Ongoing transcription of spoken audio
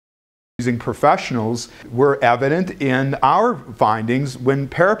Using professionals were evident in our findings when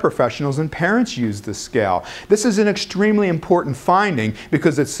paraprofessionals and parents used the scale. This is an extremely important finding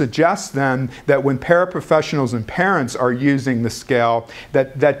because it suggests then that when paraprofessionals and parents are using the scale,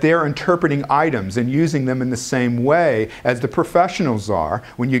 that they're interpreting items and using them in the same way as the professionals are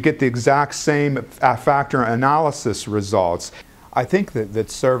when you get the exact same factor analysis results. I think that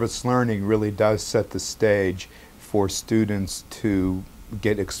service learning really does set the stage for students to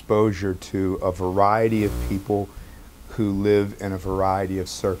get exposure to a variety of people who live in a variety of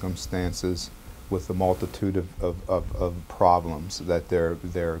circumstances with a multitude of problems that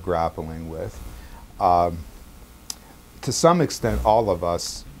they're grappling with. To some extent, all of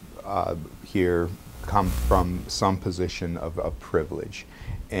us here come from some position of privilege.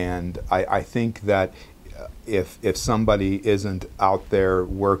 And I think that if somebody isn't out there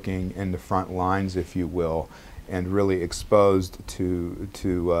working in the front lines, if you will, and really exposed to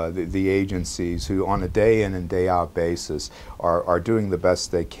the agencies who on a day in and day out basis are doing the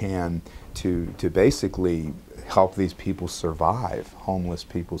best they can to basically help these people survive, homeless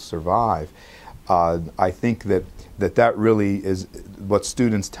people survive. I think that really is what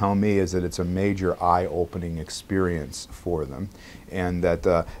students tell me, is that it's a major eye-opening experience for them, and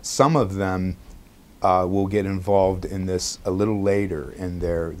that some of them will get involved in this a little later in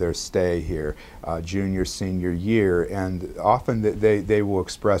their stay here, junior, senior year, and often they will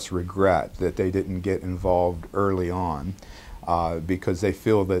express regret that they didn't get involved early on because they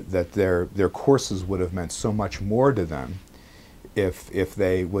feel that their courses would have meant so much more to them if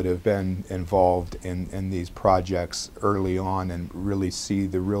they would have been involved in these projects early on and really see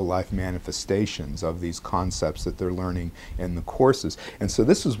the real life manifestations of these concepts that they're learning in the courses. And so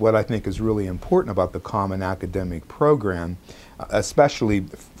this is what I think is really important about the Common Academic Program, especially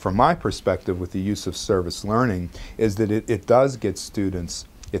from my perspective with the use of service learning, is that it does get students,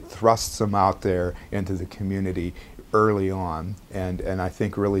 it thrusts them out there into the community early on, and I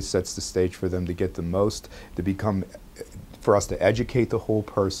think really sets the stage for them to get the most, to become, for us to educate the whole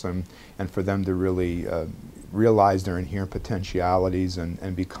person, and for them to really realize their inherent potentialities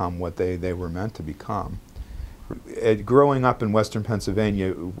and become what they were meant to become. Growing up in Western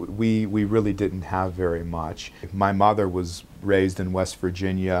Pennsylvania, we really didn't have very much. My mother was raised in West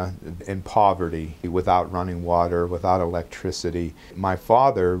Virginia in poverty, without running water, without electricity. My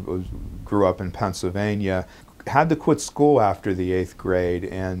father grew up in Pennsylvania, had to quit school after the 8th grade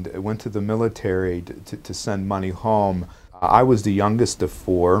and went to the military to send money home. I was the youngest of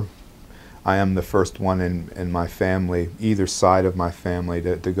 4. I am the first one in my family, either side of my family,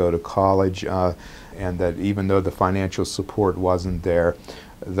 to go to college, and that even though the financial support wasn't there,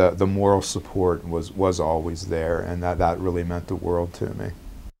 the moral support was always there, and that really meant the world to me.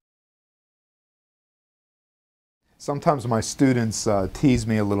 Sometimes my students tease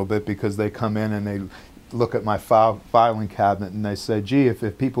me a little bit because they come in and they look at my filing cabinet and they say, gee,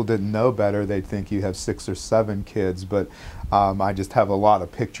 if people didn't know better, they'd think you have 6 or 7 kids, but I just have a lot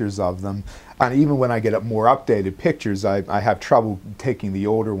of pictures of them. And even when I get more updated pictures, I have trouble taking the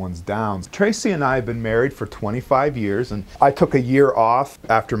older ones down. Tracy and I have been married for 25 years, and I took a year off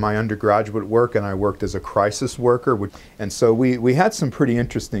after my undergraduate work, and I worked as a crisis worker. And so we had some pretty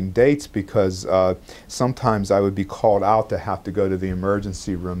interesting dates because sometimes I would be called out to have to go to the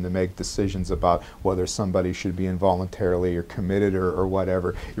emergency room to make decisions about whether somebody should be involuntarily or committed or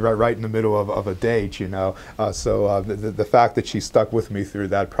whatever. You're right in the middle of a date, you know. So the fact that she stuck with me through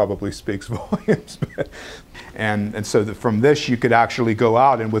that probably speaks volumes. And so from this you could actually go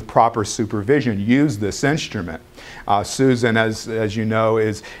out and with proper supervision use this instrument. Susan, as you know,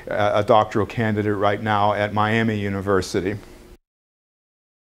 is a doctoral candidate right now at Miami University.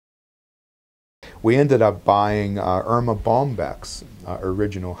 We ended up buying Irma Baumbeck's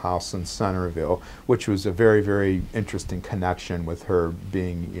original house in Centerville, which was a very, very interesting connection with her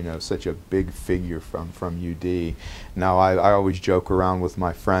being, you know, such a big figure from UD. Now, I always joke around with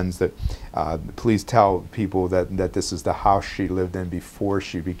my friends that please tell people that this is the house she lived in before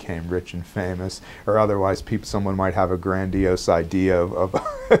she became rich and famous, or otherwise someone might have a grandiose idea of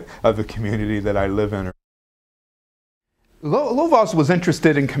of the community that I live in. Lovaas was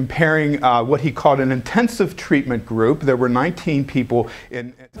interested in comparing what he called an intensive treatment group. There were 19 people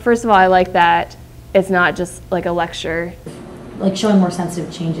in. First of all, I like that it's not just like a lecture. Like showing more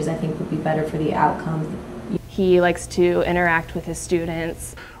sensitive changes, I think, would be better for the outcomes. He likes to interact with his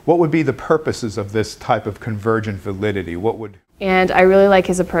students. What would be the purposes of this type of convergent validity? And I really like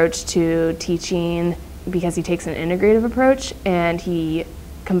his approach to teaching because he takes an integrative approach and he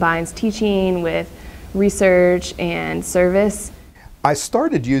combines teaching with research and service. I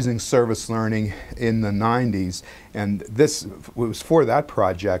started using service learning in the 90s, and this was for that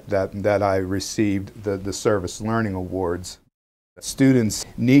project that I received the Service Learning Awards. Students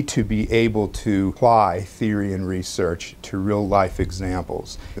need to be able to apply theory and research to real-life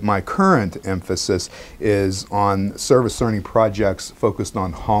examples. My current emphasis is on service learning projects focused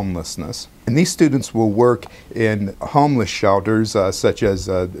on homelessness. And these students will work in homeless shelters such as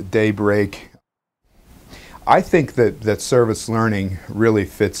Daybreak. I think that service learning really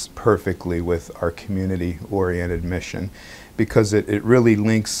fits perfectly with our community-oriented mission because it really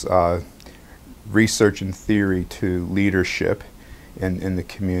links research and theory to leadership in the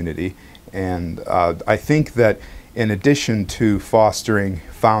community. And I think that in addition to fostering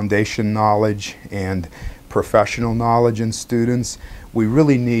foundation knowledge and professional knowledge in students, we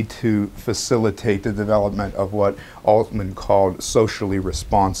really need to facilitate the development of what Altman called socially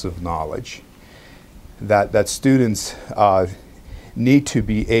responsive knowledge. That students need to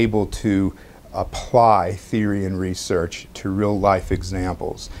be able to apply theory and research to real-life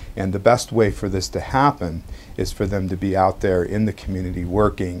examples. And the best way for this to happen is for them to be out there in the community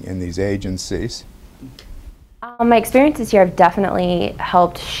working in these agencies. My experiences here have definitely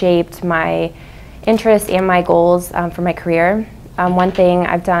helped shape my interests and my goals for my career. One thing,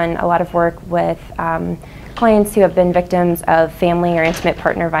 I've done a lot of work with clients who have been victims of family or intimate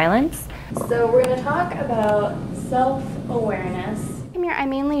partner violence. So we're going to talk about self-awareness. I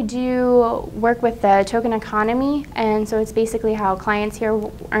mainly do work with the token economy, and so it's basically how clients here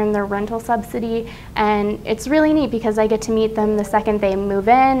earn their rental subsidy, and it's really neat because I get to meet them the second they move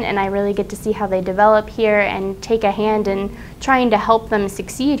in, and I really get to see how they develop here and take a hand in trying to help them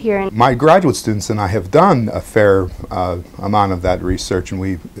succeed here. My graduate students and I have done a fair amount of that research, and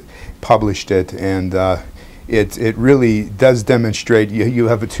we published it, and it really does demonstrate you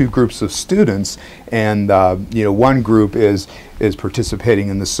have two groups of students, and one group is participating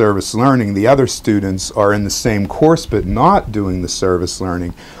in the service learning. The other students are in the same course but not doing the service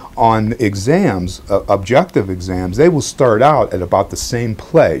learning. On exams, objective exams, they will start out at about the same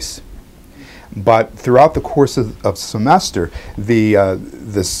place. But throughout the course of semester, the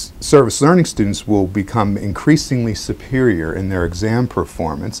service learning students will become increasingly superior in their exam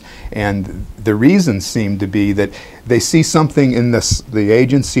performance. And the reasons seem to be that they see something in the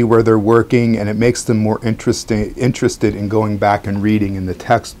agency where they're working, and it makes them more interested in going back and reading in the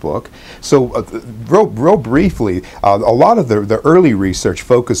textbook. So real briefly, a lot of the early research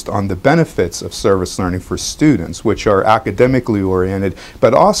focused on the benefits of service learning for students, which are academically oriented,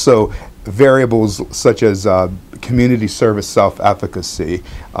 but also variables such as community service self-efficacy,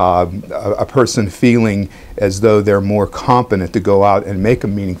 a person feeling as though they're more competent to go out and make a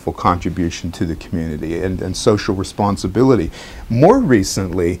meaningful contribution to the community, and social responsibility. More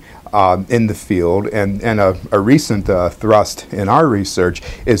recently in the field, and a recent thrust in our research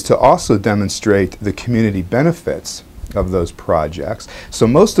is to also demonstrate the community benefits of those projects. So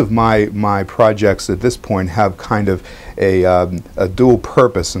most of my projects at this point have kind of a dual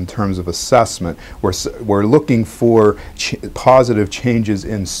purpose in terms of assessment. We're looking for positive changes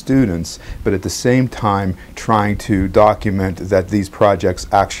in students, but at the same time trying to document that these projects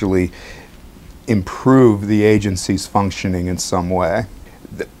actually improve the agency's functioning in some way.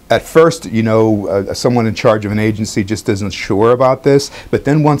 At first, someone in charge of an agency just isn't sure about this, but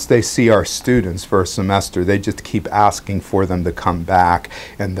then once they see our students for a semester, they just keep asking for them to come back.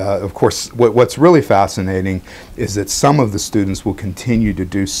 And of course, what's really fascinating is that some of the students will continue to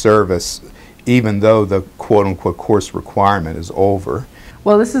do service even though the quote-unquote course requirement is over.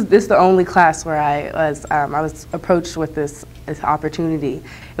 Well, this is the only class where I was approached with this opportunity.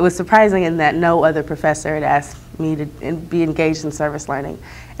 It was surprising in that no other professor had asked me to be engaged in service learning.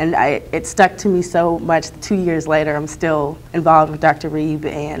 And it stuck to me so much. 2 years later, I'm still involved with Dr. Reeb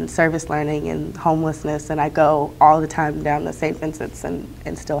and service learning and homelessness, and I go all the time down to St. Vincent's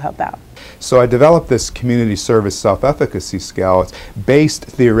and still help out. So I developed this community service self-efficacy scale. It's based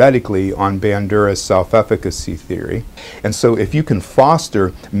theoretically on Bandura's self-efficacy theory. And so if you can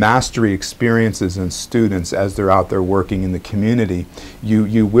foster mastery experiences in students as they're out there working in the community,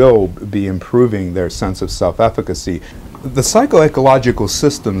 you will be improving their sense of self-efficacy. The psychoecological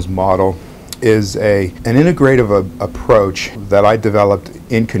systems model is an integrative approach that I developed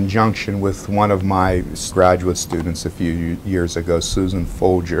in conjunction with one of my graduate students a few years ago, Susan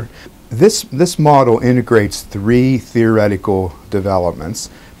Folger. This model integrates three theoretical developments: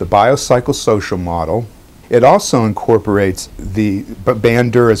 the biopsychosocial model. It also incorporates the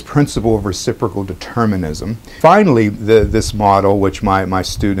Bandura's principle of reciprocal determinism. Finally, this model, which my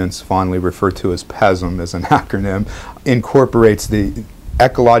students fondly refer to as PESM as an acronym, incorporates the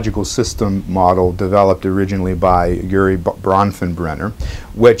ecological system model developed originally by Yuri Bronfenbrenner,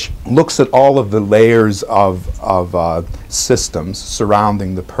 which looks at all of the layers of systems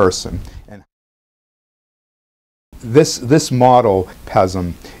surrounding the person. And this model,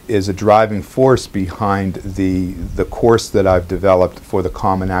 PESM, is a driving force behind the course that I've developed for the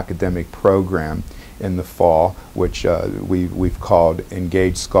Common Academic Program in the fall, which we've called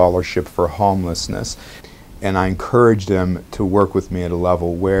Engaged Scholarship for Homelessness. And I encourage them to work with me at a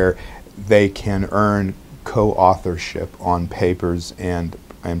level where they can earn co-authorship on papers and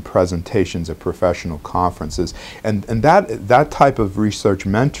presentations at professional conferences. And that type of research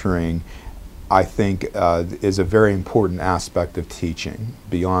mentoring, I think, is a very important aspect of teaching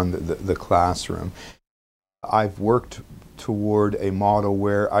beyond the classroom. I've worked toward a model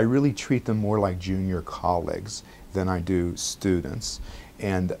where I really treat them more like junior colleagues than I do students.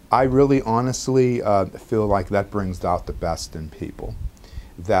 And I really honestly feel like that brings out the best in people.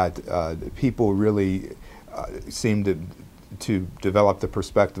 That people really seem to develop the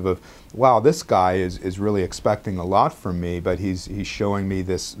perspective of, wow, this guy is really expecting a lot from me, but he's showing me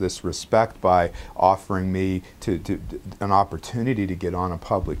this respect by offering me an opportunity to get on a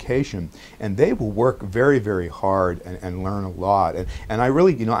publication. And they will work very, very hard and learn a lot. And I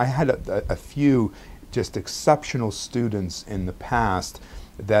really, you know, I had a few just exceptional students in the past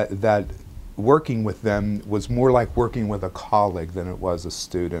that working with them was more like working with a colleague than it was a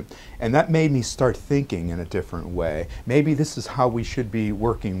student. And that made me start thinking in a different way. Maybe this is how we should be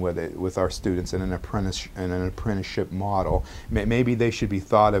working with our students in an apprenticeship model. Maybe they should be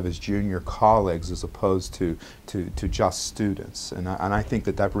thought of as junior colleagues as opposed to just students. And I think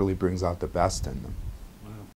that really brings out the best in them.